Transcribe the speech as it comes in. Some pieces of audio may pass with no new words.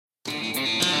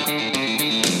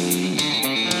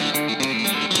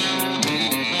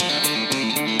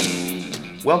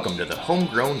Welcome to the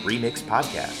Homegrown Remix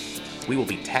Podcast. We will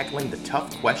be tackling the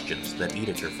tough questions that eat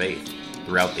at your faith.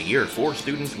 Throughout the year, 4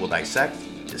 students will dissect,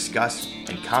 discuss,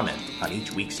 and comment on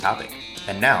each week's topic.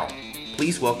 And now,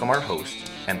 please welcome our host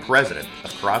and president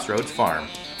of Crossroads Farm,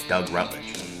 Doug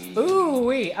Rutledge.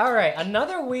 Ooh-wee. All right,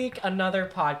 another week, another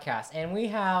podcast, and we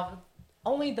have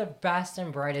only the best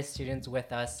and brightest students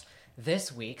with us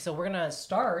this week. So we're going to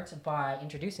start by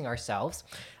introducing ourselves.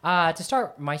 To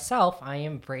start, myself, I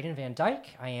am Braden Van Dyke.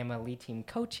 I am a lead team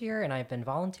coach here, and I've been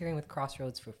volunteering with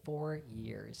Crossroads for 4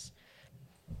 years.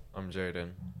 I'm Jaden.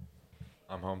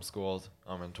 I'm homeschooled.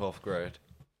 I'm in 12th grade.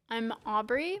 I'm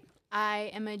Aubrey. I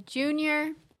am a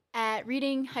junior at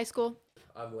Reading High School.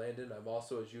 I'm Landon. I'm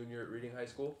also a junior at Reading High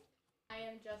School. I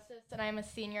am Justice, and I'm a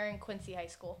senior in Quincy High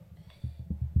School.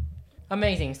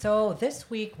 Amazing. So this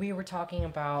week we were talking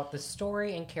about the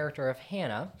story and character of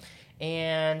Hannah.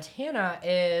 And Hannah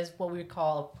is what we would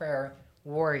call a prayer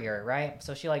warrior, right?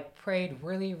 So she prayed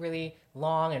really, really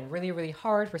long and really, really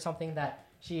hard for something that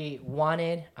she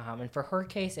wanted. And for her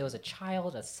case, it was a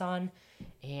child, a son.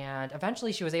 And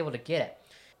eventually she was able to get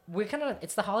it.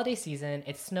 It's the holiday season.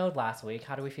 It snowed last week.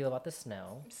 How do we feel about the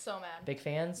snow? I'm so mad. Big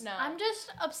fans? No. I'm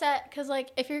just upset because,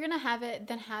 if you're going to have it,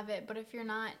 then have it. But if you're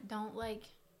not, don't,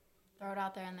 throw it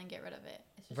out there and then get rid of it.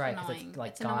 It's just Right, 'cause annoying. it's,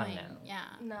 It's gone annoying. now. Yeah.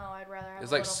 No, I'd rather have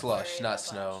It's a like little slush, flurry not than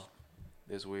snow.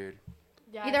 It's weird.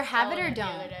 Yeah, Either I have fell it or in the don't.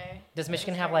 other day. Does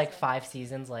Michigan It was have very sad. 5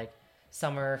 seasons,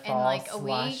 summer, In, fall, a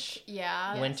slush, week.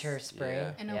 Yeah. winter, spring?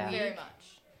 Yeah. In a Yeah. week. Very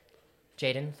much.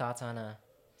 Jaden, thoughts on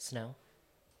snow?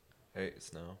 Hate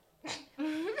snow.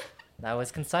 That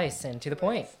was concise and to the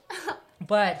point.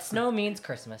 But snow means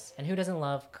Christmas, and who doesn't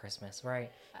love Christmas,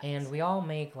 right? And we all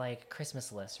make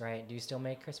Christmas lists, right? Do you still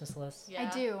make Christmas lists? Yeah.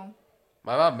 I do.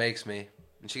 My mom makes me,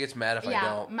 and she gets mad if I Yeah.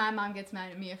 don't. My mom gets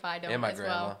mad at me if I don't And my as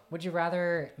grandma. well. Would you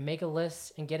rather make a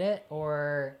list and get it,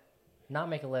 or not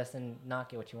make a list and not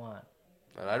get what you want?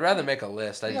 And I'd rather make a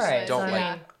list. I just Right, don't so, like.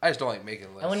 I mean- I just don't like making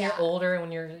lists. And when you're Yeah. older,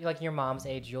 when you're your mom's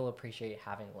age, you'll appreciate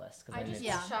having lists. I just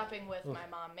Yeah. go shopping with my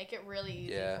mom. Make it really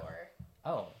easy Yeah. for her.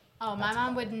 Oh, Oh, my That's mom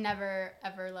fine. would never,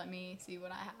 ever let me see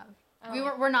what I have.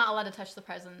 Oh. We're not allowed to touch the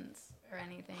presents or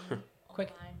anything.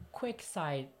 quick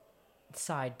side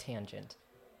tangent.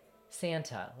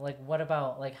 Santa, what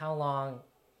about how long?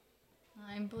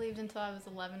 I believed until I was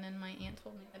 11 and my aunt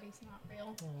told me that he's not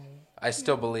real. I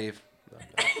still believe.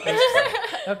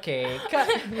 Okay,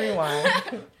 cut, rewind.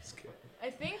 I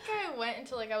think I went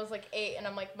until I was 8, and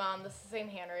I'm like, Mom, this is the same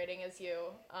handwriting as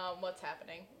you. What's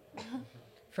happening?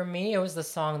 For me, it was the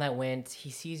song that went, he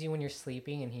sees you when you're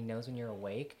sleeping and he knows when you're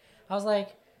awake. I was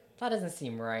like, that doesn't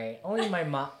seem right. Only my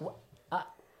mom.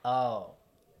 Oh.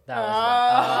 That was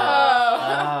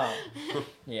oh.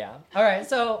 Yeah. All right,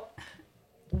 so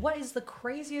what is the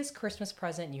craziest Christmas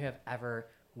present you have ever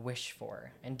wished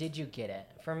for? And did you get it?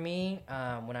 For me,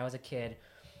 when I was a kid,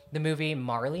 the movie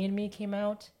Marley and Me came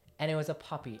out, and it was a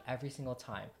puppy every single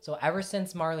time. So ever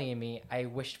since Marley and Me, I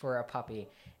wished for a puppy.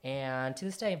 And to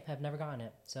this day, I've never gotten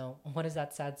it. So what is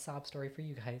that sad sob story for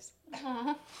you guys?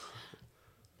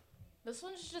 This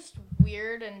one's just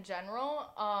weird in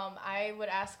general. I would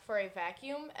ask for a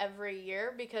vacuum every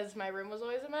year because my room was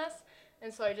always a mess,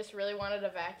 and so I just really wanted a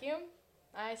vacuum.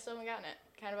 I still haven't gotten it.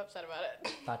 Kind of upset about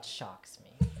it. That shocks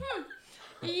me.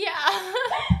 Yeah.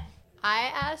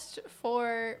 I asked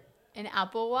for an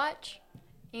Apple Watch,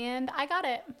 and I got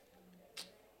it.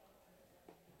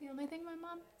 The only thing my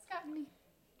mom's gotten me.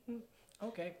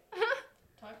 Okay.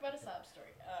 Talk about a sob story.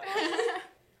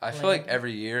 I feel like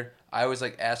every year I always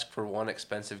ask for one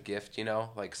expensive gift,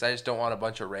 because I just don't want a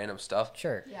bunch of random stuff.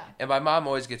 Sure. Yeah. And my mom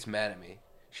always gets mad at me.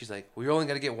 She's like, "Well, you're only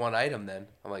gonna get one item then."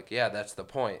 I'm like, "Yeah, that's the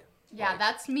point." Yeah,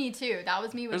 that's me too. That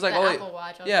was me with There's the only Apple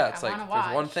Watch. I was yeah, like, it's I like want a there's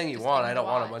watch. one thing you Just want. give me I the don't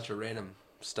want a watch. bunch of random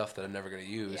stuff that I'm never gonna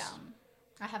use. Yeah.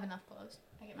 I have enough clothes.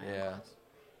 I get my Yeah. own clothes.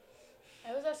 I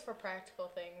always ask for practical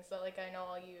things that I know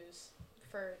I'll use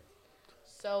for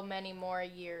so many more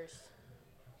years.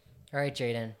 All right,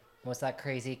 Jaden. What's that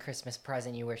crazy Christmas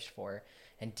present you wished for?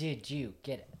 And did you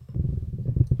get it?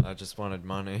 I just wanted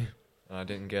money, and I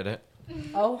didn't get it.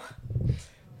 Oh,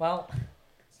 well,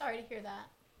 Sorry to hear that.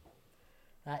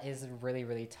 that is really,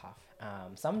 really tough.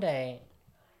 Someday,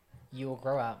 you will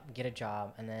grow up, get a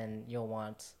job, and then you'll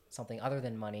want something other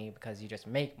than money because you just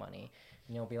make money.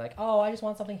 And you'll be like, oh, I just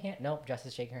want something. Nope, Jess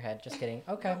is shaking her head. Just kidding.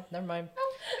 Okay, never mind.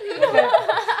 Okay.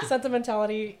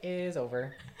 Sentimentality is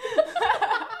over.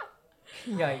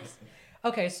 Yikes.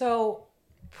 Okay, so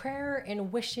prayer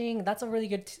and wishing, that's a really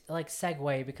good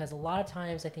segue because a lot of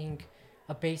times I think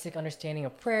a basic understanding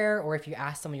of prayer, or if you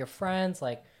ask some of your friends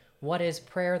what is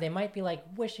prayer, they might be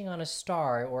wishing on a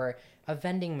star or a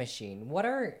vending machine. What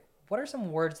what are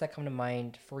some words that come to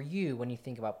mind for you when you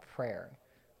think about prayer?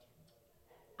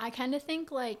 I kind of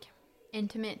think like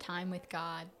intimate time with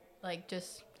God, like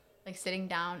just like sitting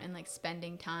down and like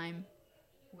spending time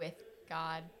with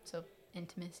God. So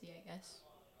intimacy, I guess.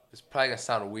 It's probably gonna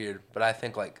sound weird, but I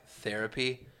think like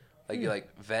therapy, like you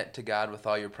like vent to God with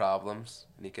all your problems,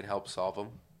 and He can help solve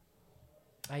them.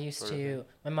 I used Sort of to.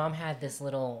 My mom had this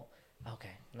little.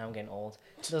 Okay, now I'm getting old.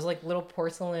 Those like little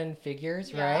porcelain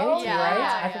figures, Yeah. right? Oh, yeah, right.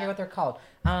 yeah, I forget yeah. what they're called.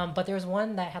 But there was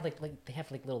one that had like they have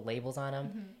like little labels on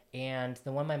them, and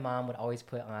the one my mom would always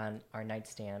put on our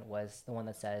nightstand was the one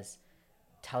that says,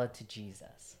 "Tell it to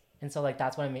Jesus." And so like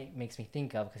that's what it makes me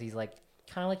think of, because he's like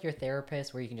kind of like your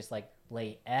therapist, where you can just like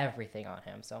lay everything on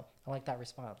him. So I like that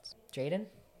response. Jaden?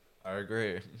 I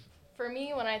agree. For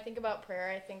me, when I think about prayer,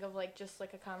 I think of like just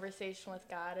like a conversation with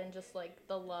God and just like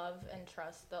the love and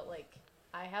trust that like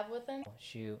I have with Him.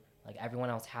 Shoot, like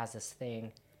everyone else has this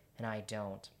thing and I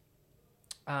don't.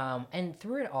 And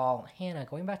through it all, Hannah,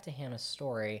 going back to Hannah's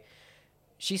story,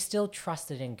 she still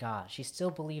trusted in God. She still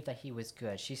believed that He was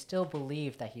good. She still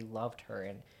believed that He loved her,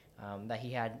 and that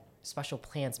He had special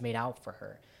plans made out for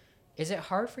her. Is it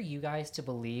hard for you guys to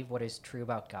believe what is true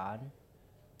about God?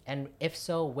 And if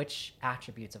so, which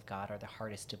attributes of God are the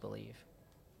hardest to believe?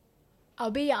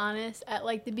 I'll be honest, at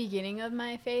like the beginning of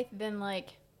my faith, then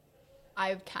like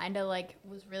I kind of like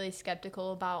was really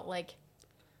skeptical about like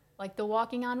the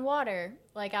walking on water.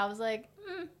 Like I was like,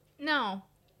 no.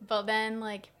 But then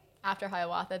like after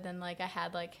Hiawatha, then like I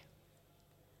had like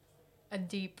a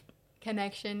deep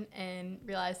connection and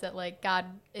realized that like God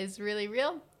is really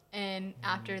real. And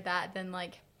after that, then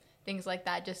like things like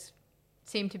that just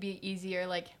seem to be easier.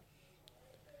 Like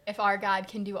if our God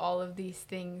can do all of these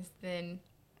things, then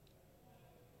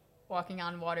walking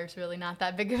on water is really not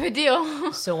that big of a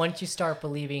deal. So once you start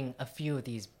believing a few of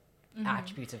these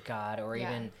attributes of God, or Yeah.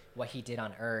 even what He did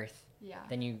on earth, Yeah.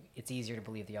 then it's easier to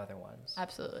believe the other ones.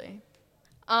 Absolutely.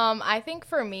 I think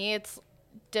for me, it's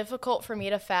difficult for me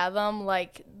to fathom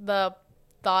like the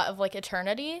thought of like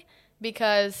eternity,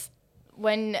 because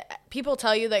when people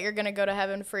tell you that you're going to go to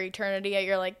heaven for eternity,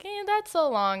 you're like, that's a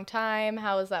long time.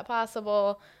 How is that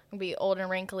possible? I'm going to be old and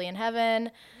wrinkly in heaven.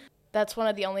 That's one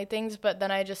of the only things. But then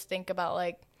I just think about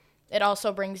like, it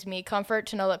also brings me comfort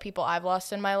to know that people I've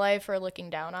lost in my life are looking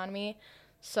down on me.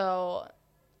 So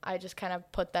I just kind of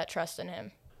put that trust in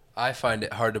Him. I find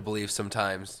it hard to believe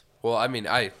sometimes. Well, I mean,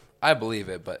 I believe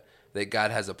it, but that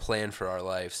God has a plan for our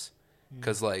lives.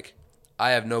 Because, like,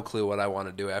 I have no clue what I want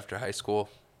to do after high school,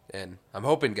 and I'm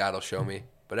hoping God will show me.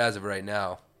 But as of right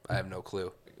now, I have no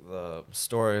clue. The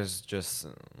stories just,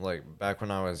 like, back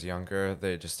when I was younger,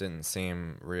 they just didn't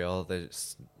seem real. They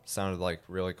just sounded like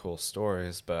really cool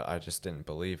stories, but I just didn't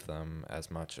believe them as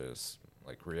much as,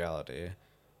 like, reality.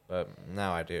 But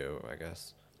now I do, I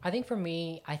guess. I think for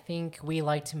me, I think we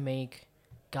like to make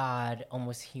God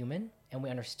almost human, and we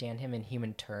understand Him in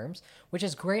human terms, which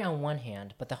is great on one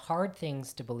hand, but the hard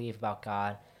things to believe about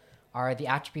God are the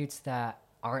attributes that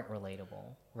aren't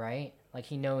relatable, right? Like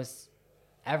He knows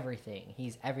everything.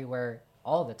 He's everywhere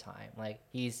all the time. Like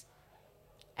He's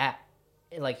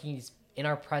in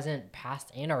our present,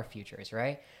 past, and our futures,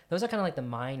 right? Those are kind of like the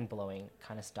mind-blowing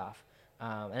kind of stuff.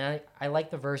 And I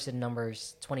like the verse in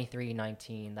Numbers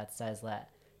 23:19 that says that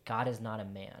God is not a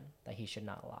man, that He should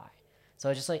not lie. So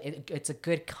it's just like it's a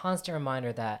good constant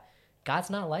reminder that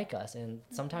God's not like us, and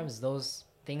sometimes those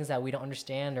things that we don't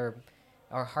understand or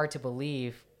are hard to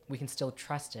believe, we can still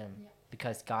trust Him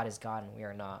because God is God and we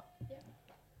are not. Yeah.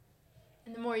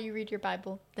 And the more you read your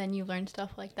Bible, then you learn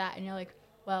stuff like that, and you're like,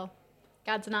 well,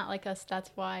 God's not like us. That's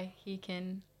why He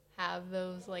can have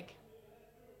those like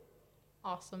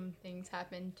awesome things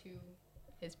happen to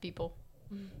His people.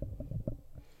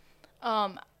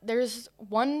 There's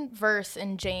one verse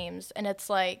in James, and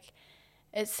it's like,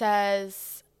 it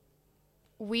says,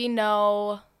 we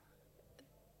know,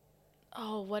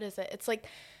 what is it? It's like,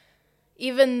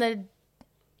 even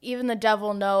the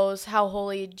devil knows how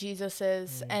holy Jesus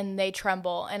is, and they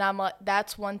tremble. And I'm like,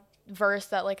 that's one verse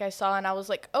that like I saw, and I was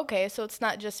like, okay, so it's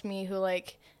not just me who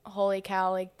like, holy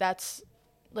cow, like that's,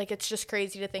 like it's just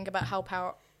crazy to think about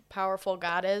how powerful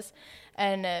God is,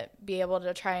 and be able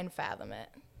to try and fathom it.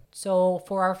 So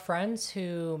for our friends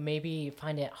who maybe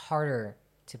find it harder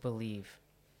to believe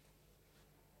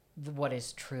what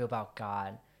is true about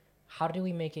God, how do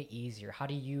we make it easier? How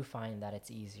do you find that it's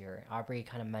easier? Aubrey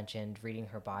kind of mentioned reading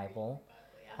her Bible.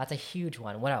 That's a huge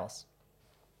one. What else?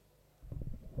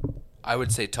 I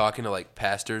would say talking to like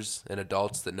pastors and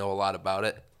adults that know a lot about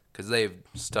it, because they've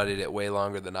studied it way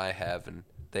longer than I have, and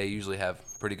they usually have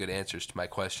pretty good answers to my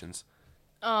questions.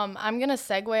 I'm going to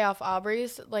segue off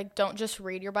Aubrey's, like, don't just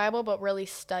read your Bible, but really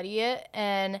study it.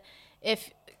 And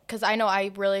because I know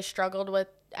I really struggled with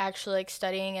actually like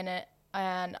studying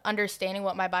and understanding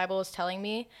what my Bible was telling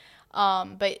me.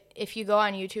 But if you go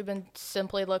on YouTube and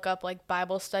simply look up like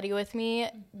Bible study with me,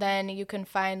 then you can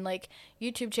find like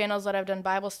YouTube channels that have done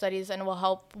Bible studies and will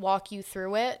help walk you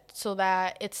through it so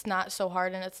that it's not so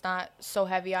hard and it's not so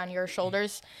heavy on your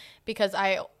shoulders. Because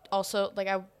I also like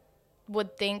I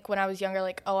would think when I was younger,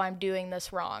 like, oh, I'm doing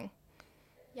this wrong.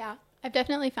 Yeah, I've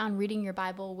definitely found reading your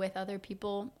Bible with other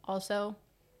people also,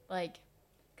 like,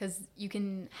 because you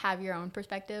can have your own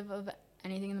perspective of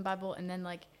anything in the Bible, and then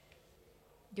like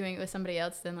doing it with somebody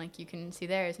else, then like you can see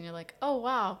theirs, and you're like, oh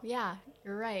wow, yeah,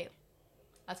 you're right.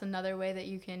 That's another way that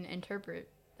you can interpret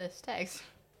this text.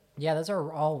 Yeah, those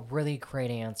are all really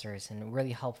great answers and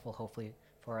really helpful, hopefully,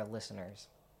 for our listeners.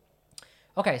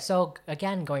 Okay, so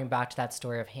again, going back to that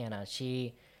story of Hannah,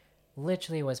 she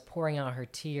literally was pouring out her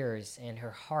tears and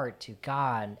her heart to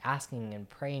God, asking and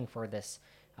praying for this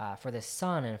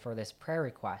son and for this prayer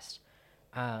request.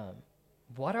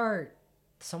 What are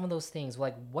some of those things?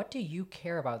 Like, what do you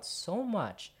care about so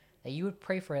much that you would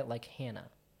pray for it like Hannah?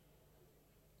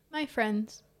 My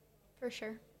friends, for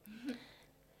sure.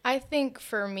 I think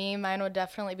for me, mine would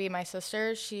definitely be my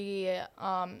sister. She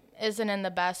isn't in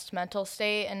the best mental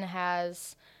state and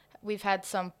we've had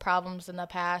some problems in the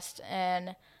past,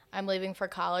 and I'm leaving for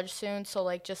college soon. So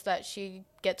like just that she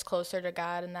gets closer to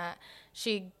God and that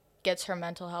she gets her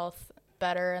mental health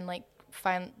better and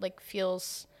like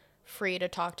feels free to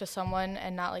talk to someone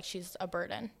and not like she's a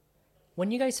burden.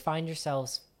 When you guys find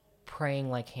yourselves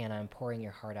praying like Hannah and pouring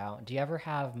your heart out, do you ever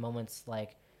have moments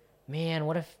like, man,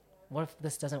 what if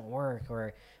this doesn't work?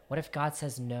 Or what if God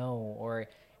says no? Or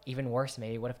even worse,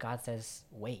 maybe, what if God says,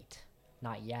 wait,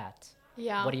 not yet?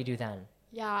 Yeah. What do you do then?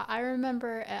 Yeah, I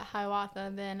remember at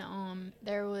Hiawatha, then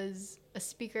there was a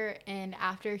speaker, and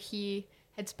after he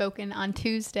had spoken on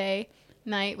Tuesday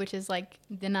night, which is like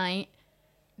the night,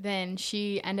 then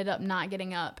she ended up not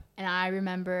getting up. And I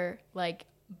remember like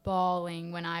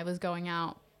bawling when I was going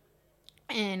out.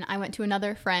 And I went to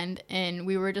another friend, and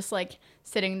we were just like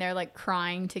sitting there like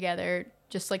crying together,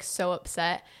 just like so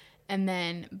upset. And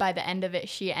then by the end of it,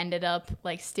 she ended up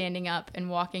like standing up and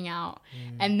walking out.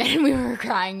 And then we were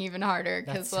crying even harder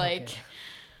because so like,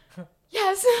 good.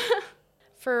 yes.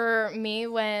 For me,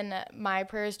 when my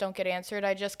prayers don't get answered,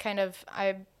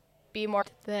 I be more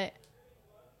That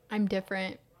I'm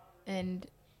different and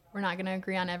we're not going to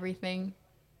agree on everything.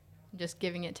 Just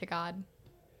giving it to God.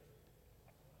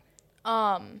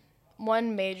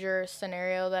 One major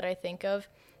scenario that I think of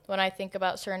when I think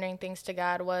about surrendering things to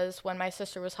God was when my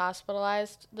sister was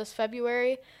hospitalized this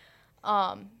February,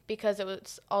 because it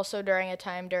was also during a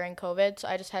time during COVID. So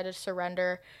I just had to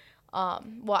surrender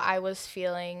what I was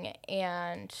feeling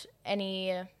and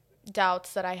any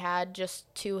doubts that I had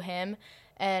just to him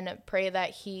and pray that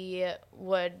he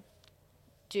would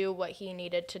do what he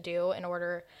needed to do in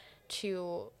order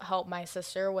to help my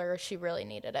sister where she really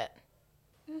needed it.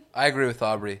 I agree with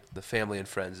Aubrey. The family and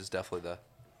friends is definitely the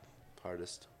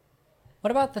hardest.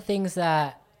 What about the things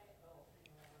that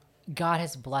God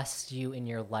has blessed you in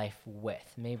your life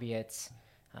with? Maybe it's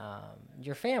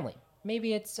your family.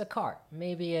 Maybe it's a car.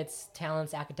 Maybe it's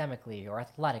talents academically or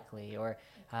athletically or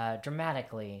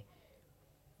dramatically.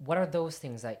 What are those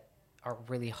things that are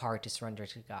really hard to surrender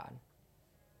to God?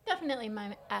 Definitely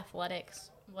my athletics.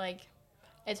 Like,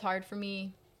 it's hard for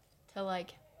me to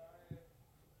like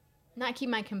not keep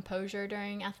my composure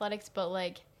during athletics, but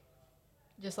like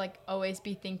just like always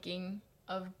be thinking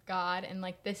of God. And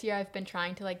like this year I've been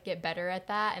trying to like get better at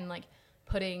that and like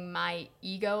putting my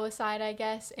ego aside, I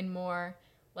guess, and more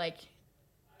like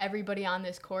everybody on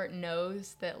this court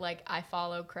knows that like I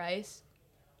follow Christ,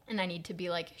 and I need to be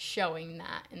like showing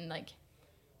that and like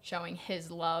showing his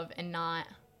love and not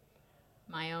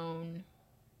my own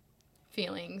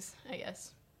feelings, I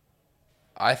guess.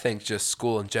 I think just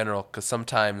school in general, because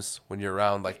sometimes when you're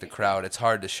around like the crowd, it's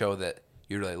hard to show that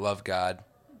you really love God,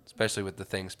 especially with the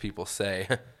things people say.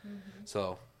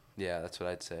 So, yeah, that's what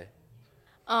I'd say.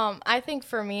 I think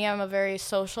for me, I'm a very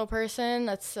social person.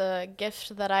 That's a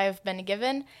gift that I've been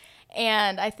given.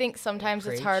 And I think sometimes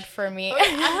it's hard for me.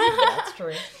 That's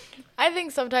true. I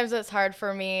think sometimes it's hard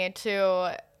for me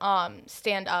to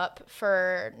stand up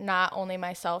for not only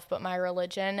myself, but my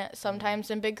religion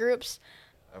sometimes in big groups.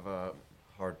 I have a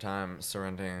hard time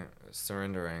surrendering,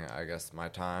 I guess, my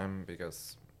time,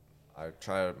 because I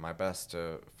try my best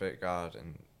to fit God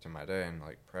into my day and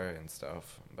like pray and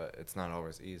stuff, but it's not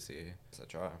always easy. So I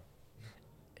try.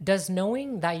 Does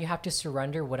knowing that you have to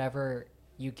surrender whatever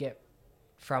you get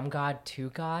from God to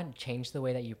God change the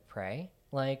way that you pray?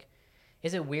 Like,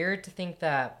 is it weird to think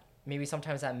that maybe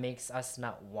sometimes that makes us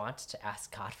not want to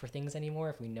ask God for things anymore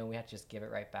if we know we have to just give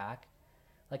it right back.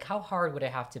 Like, how hard would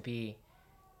it have to be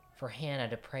for Hannah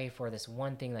to pray for this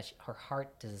one thing that her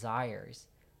heart desires,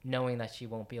 knowing that she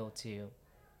won't be able to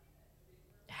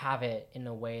have it in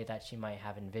a way that she might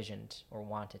have envisioned or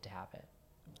wanted to have it?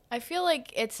 I feel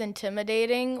like it's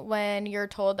intimidating when you're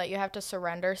told that you have to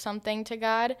surrender something to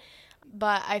God,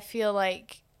 but I feel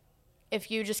like if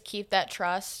you just keep that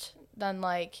trust, then,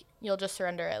 like, you'll just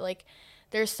surrender it. Like,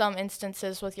 there's some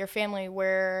instances with your family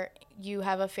where you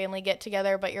have a family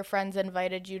get-together, but your friends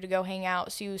invited you to go hang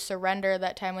out, so you surrender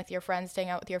that time with your friends to hang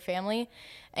out with your family,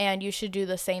 and you should do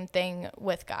the same thing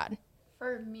with God.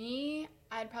 For me,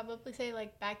 I'd probably say,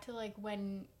 like, back to, like,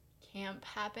 when camp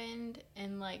happened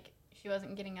and, like, she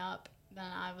wasn't getting up, then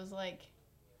I was, like,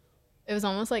 it was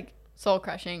almost, like,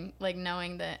 soul-crushing, like,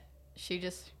 knowing that she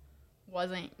just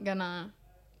wasn't gonna,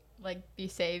 like, be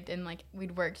saved, and, like,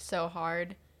 we'd worked so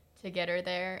hard to get her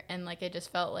there, and, like, it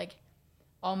just felt like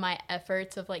all my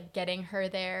efforts of, like, getting her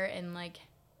there and, like,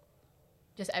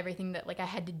 just everything that, like, I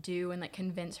had to do and, like,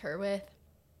 convince her with,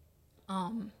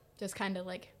 just kind of,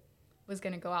 like, was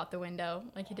gonna go out the window.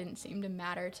 Like, it didn't seem to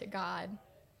matter to God.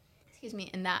 Excuse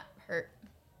me, and that hurt.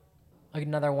 Like,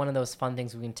 another one of those fun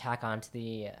things we can tack on to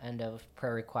the end of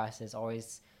prayer requests is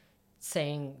always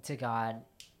saying to God,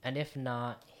 and if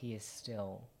not, he is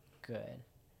still good.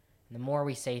 And the more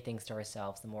we say things to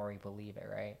ourselves, the more we believe it,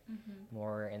 right? Mm-hmm. The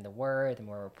more we're in the Word, the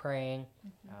more we're praying.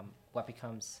 Mm-hmm. What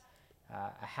becomes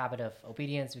a habit of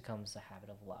obedience becomes a habit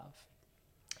of love.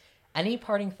 Any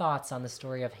parting thoughts on the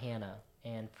story of Hannah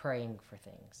and praying for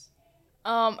things?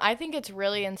 I think it's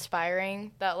really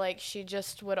inspiring that, like, she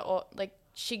just would, like,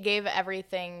 she gave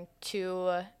everything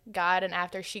to God, and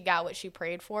after she got what she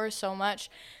prayed for so much,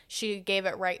 she gave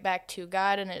it right back to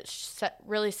God, and it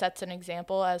really sets an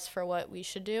example as for what we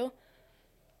should do.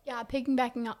 Yeah,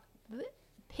 piggybacking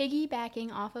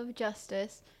off of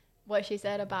Justice, what she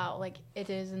said about, like, it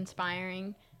is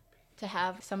inspiring to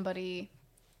have somebody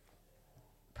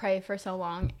pray for so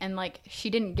long, and, like, she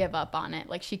didn't give up on it.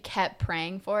 Like, she kept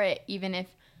praying for it, even if,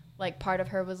 like, part of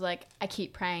her was like, I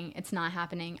keep praying, it's not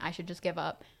happening, I should just give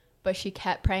up. But she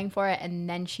kept praying for it, and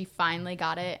then she finally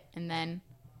got it, and then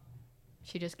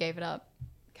she just gave it up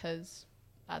because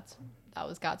that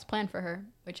was God's plan for her,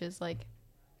 which is, like,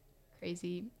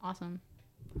 crazy awesome.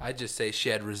 I'd just say she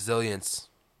had resilience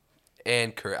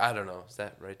and courage. I don't know, is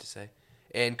that right to say?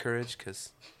 And courage,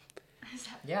 because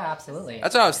Yeah, absolutely.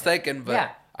 that's what I was thinking, but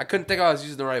Yeah. I couldn't think I was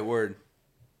using the right word.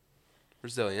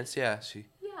 Resilience, yeah.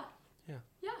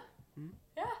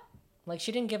 Like,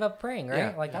 she didn't give up praying, right?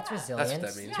 Yeah. Like, that's Yeah. resilience. That's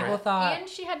what that means, People right? thought And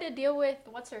she had to deal with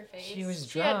what's her face. she was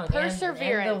She had drunk. And the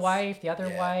perseverance. wife, the other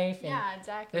Yeah. wife. And Yeah,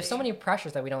 exactly. there's so many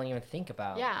pressures that we don't even think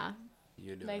about. Yeah.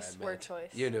 You knew Nice what I word meant.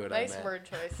 choice. You knew what nice I meant. word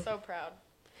choice. So proud.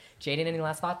 Jaden, any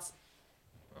last thoughts?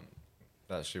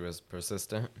 That she was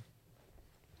persistent.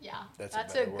 Yeah. That's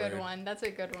That's a a better good word. one. That's a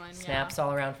good one. Snaps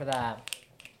all around for that.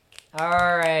 All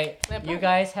right. Lamp You on.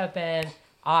 guys have been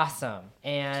awesome.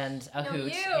 And a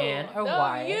hoot and a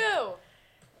wife. you.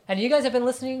 And you guys have been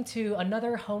listening to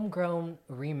another Homegrown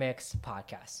Remix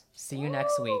podcast. See you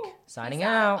next week. Signing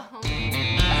out.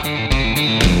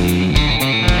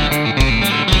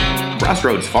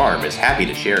 Crossroads Farm is happy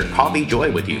to share coffee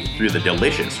joy with you through the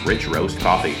delicious Rich Roast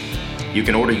coffee. You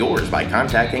can order yours by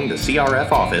contacting the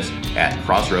CRF office at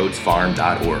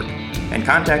crossroadsfarm.org and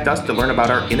contact us to learn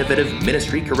about our innovative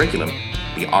ministry curriculum,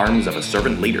 The Arms of a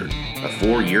Servant Leader, a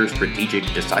 4-year strategic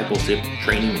discipleship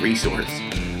training resource.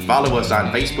 Follow us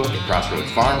on Facebook at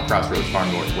Crossroads Farm, Crossroads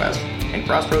Farm Northwest, and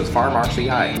Crossroads Farm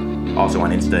RCI. Also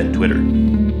on Insta and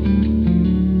Twitter.